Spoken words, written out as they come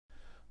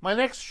My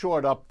next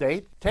short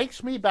update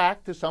takes me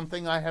back to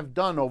something I have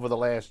done over the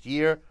last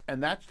year,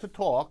 and that's to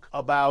talk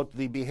about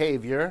the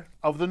behavior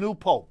of the new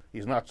Pope.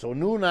 He's not so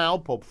new now,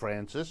 Pope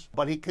Francis,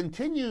 but he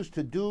continues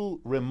to do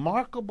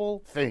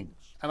remarkable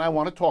things. And I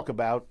want to talk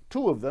about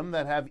two of them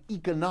that have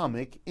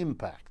economic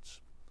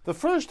impacts. The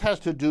first has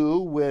to do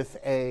with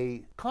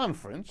a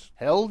conference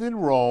held in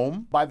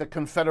Rome by the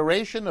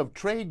Confederation of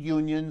Trade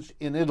Unions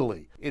in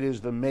Italy. It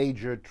is the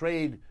major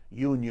trade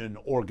union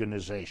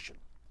organization.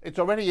 It's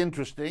already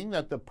interesting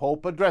that the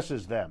Pope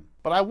addresses them,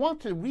 but I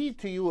want to read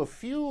to you a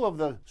few of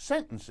the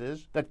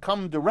sentences that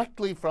come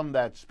directly from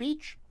that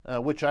speech,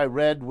 which I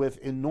read with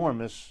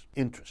enormous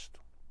interest.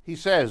 He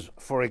says,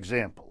 for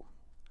example,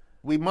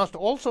 "We must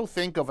also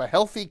think of a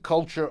healthy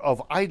culture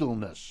of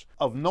idleness,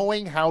 of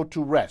knowing how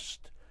to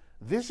rest.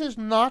 This is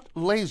not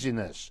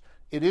laziness.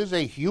 It is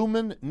a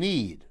human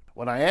need.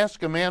 When I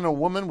ask a man or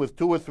woman with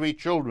 2 or 3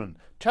 children,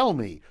 tell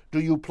me, do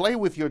you play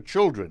with your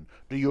children?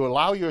 Do you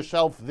allow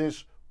yourself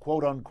this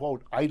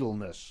quote-unquote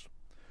idleness?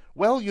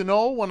 Well, you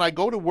know, when I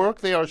go to work,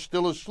 they are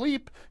still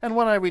asleep, and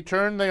when I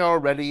return, they are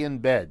already in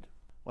bed."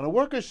 When a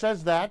worker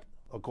says that,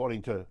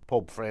 according to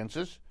Pope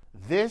Francis,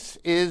 this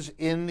is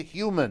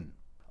inhuman.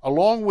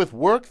 Along with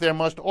work, there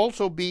must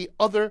also be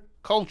other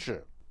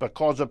culture,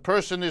 because a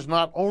person is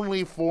not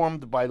only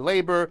formed by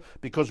labor,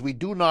 because we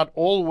do not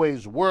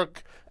always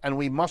work, and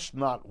we must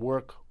not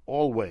work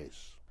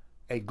always.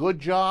 A good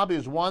job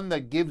is one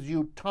that gives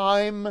you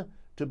time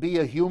to be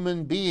a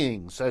human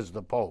being, says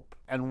the Pope.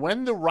 And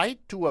when the right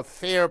to a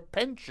fair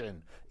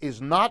pension is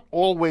not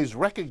always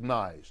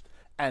recognized,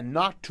 and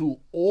not to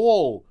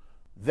all,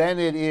 then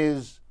it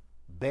is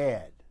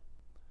bad.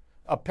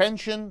 A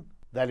pension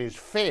that is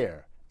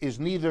fair is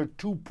neither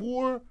too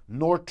poor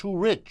nor too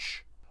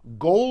rich.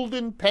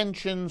 Golden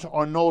pensions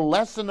are no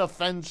less an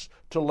offense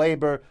to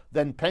labor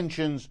than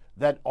pensions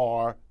that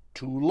are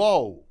too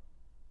low.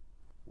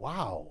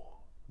 Wow,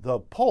 the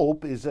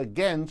Pope is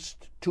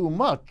against too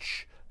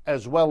much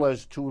as well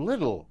as too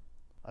little.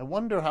 I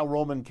wonder how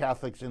Roman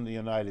Catholics in the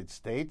United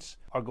States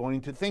are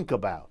going to think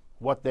about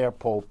what their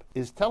Pope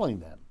is telling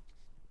them.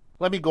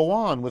 Let me go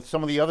on with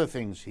some of the other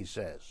things he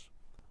says.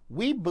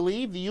 We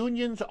believe the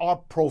unions are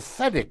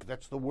prophetic.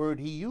 That's the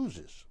word he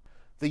uses.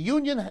 The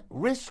union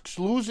risks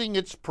losing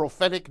its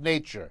prophetic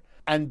nature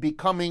and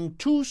becoming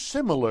too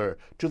similar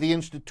to the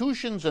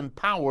institutions and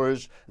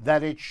powers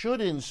that it should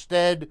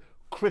instead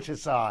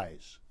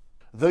criticize.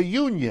 The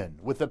union,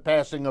 with the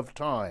passing of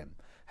time,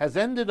 has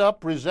ended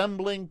up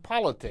resembling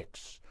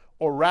politics,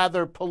 or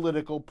rather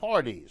political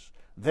parties,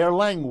 their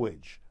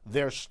language,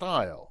 their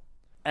style.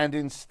 And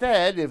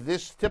instead, if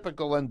this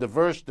typical and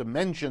diverse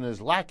dimension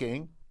is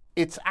lacking,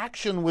 its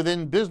action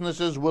within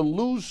businesses will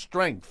lose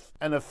strength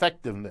and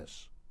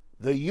effectiveness.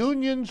 The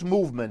union's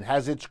movement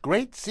has its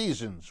great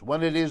seasons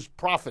when it is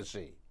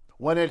prophecy,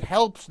 when it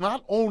helps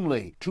not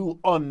only to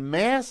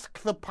unmask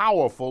the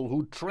powerful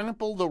who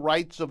trample the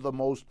rights of the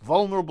most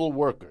vulnerable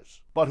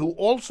workers, but who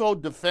also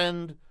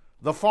defend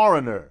the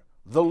foreigner,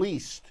 the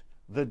least,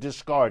 the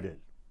discarded.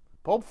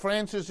 Pope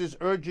Francis is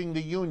urging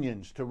the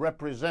unions to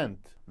represent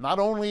not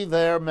only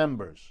their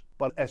members,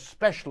 but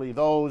especially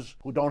those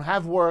who don't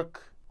have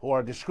work, who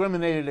are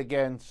discriminated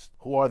against,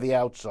 who are the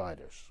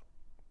outsiders.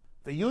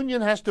 The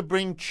union has to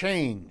bring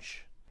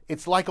change.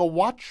 It's like a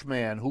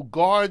watchman who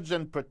guards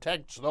and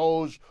protects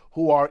those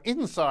who are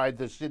inside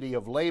the city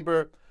of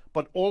labor,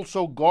 but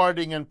also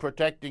guarding and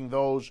protecting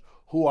those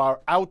who are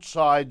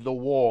outside the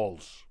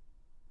walls.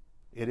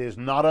 It is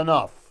not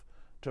enough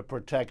to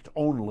protect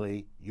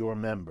only your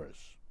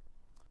members.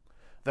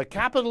 The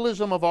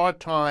capitalism of our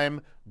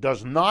time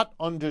does not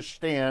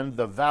understand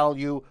the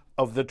value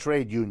of the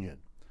trade union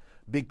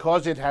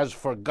because it has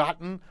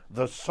forgotten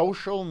the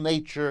social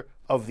nature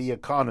of the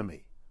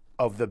economy,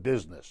 of the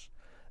business.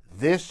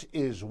 This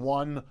is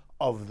one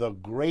of the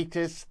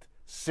greatest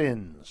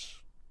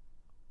sins.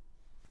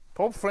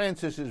 Pope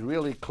Francis is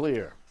really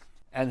clear,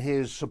 and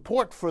his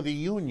support for the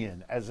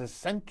union as a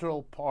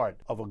central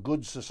part of a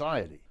good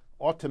society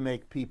ought to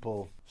make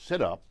people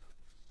sit up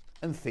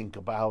and think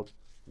about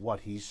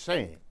what he's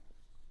saying.